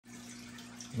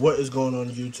What is going on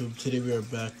YouTube? Today we are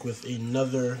back with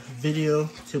another video.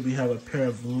 Today we have a pair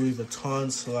of Louis Vuitton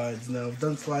slides. Now I've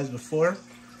done slides before,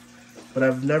 but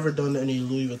I've never done any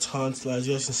Louis Vuitton slides.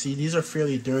 You guys can see these are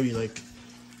fairly dirty. Like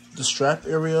the strap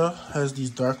area has these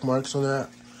dark marks on that.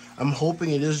 I'm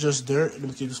hoping it is just dirt and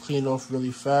we can just clean it off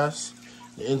really fast.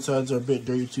 The insides are a bit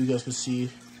dirty too, you guys can see.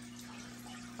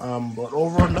 But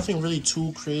overall, nothing really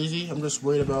too crazy. I'm just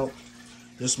worried about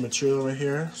this material right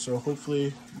here. So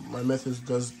hopefully my methods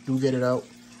do get it out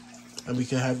and we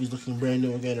can have these looking brand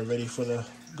new again and ready for the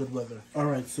good weather.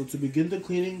 Alright, so to begin the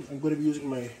cleaning, I'm going to be using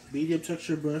my medium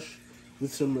texture brush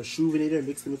with some Rejuvenator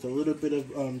mixed in with a little bit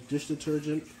of dish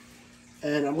detergent.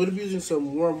 And I'm going to be using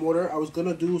some warm water. I was going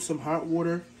to do some hot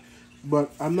water,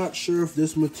 but I'm not sure if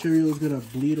this material is going to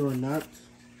bleed or not.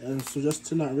 And so just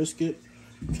to not risk it,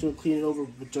 I'm just going to clean it over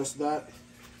with just that.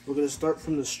 We're going to start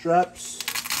from the straps,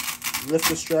 lift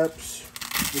the straps.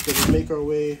 We're going to make our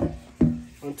way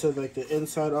onto like the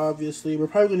inside, obviously. We're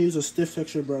probably going to use a stiff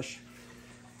texture brush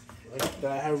like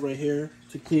that I have right here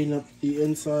to clean up the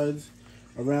insides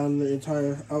around the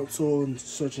entire outsole and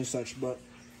such. But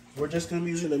we're just going to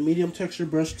be using a medium texture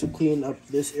brush to clean up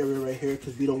this area right here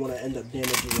because we don't want to end up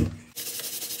damaging it.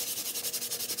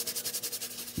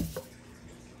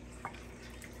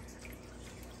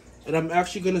 And I'm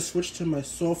actually going to switch to my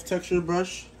soft texture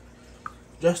brush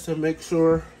just to make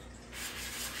sure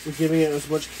we're giving it as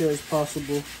much care as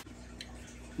possible.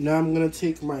 Now I'm going to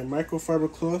take my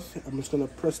microfiber cloth. I'm just going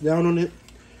to press down on it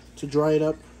to dry it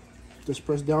up. Just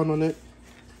press down on it.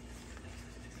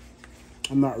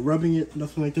 I'm not rubbing it,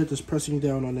 nothing like that, just pressing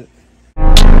down on it.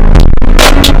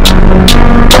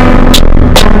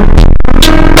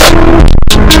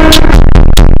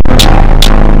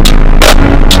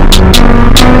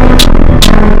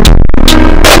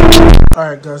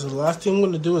 Alright guys, the last thing I'm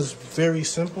going to do is very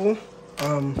simple.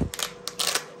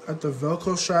 At the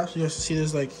Velcro straps, you guys see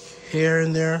there's like hair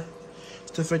in there,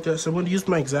 stuff like that. So I'm going to use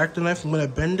my X-Acto knife. I'm going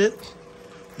to bend it.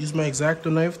 Use my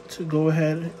X-Acto knife to go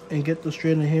ahead and get the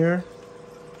strand of hair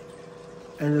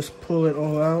and just pull it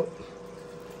all out.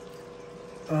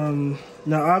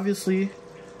 Now obviously,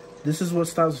 this is what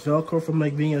stops Velcro from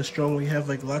like being as strong when you have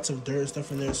like lots of dirt and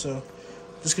stuff in there. So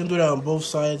just gonna do that on both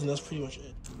sides, and that's pretty much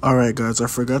it. Alright guys, I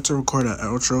forgot to record an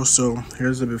outro, so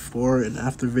here's the before and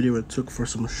after video it took for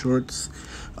some shorts.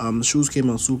 The shoes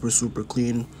came out super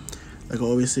clean. Like I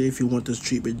always say, if you want this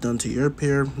treatment done to your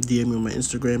pair, DM me on my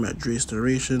Instagram at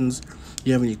DreStorations. If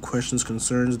you have any questions,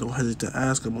 concerns, don't hesitate to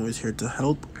ask. I'm always here to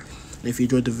help. And if you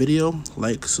enjoyed the video,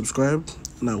 like, subscribe,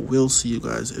 and I will see you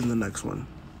guys in the next one.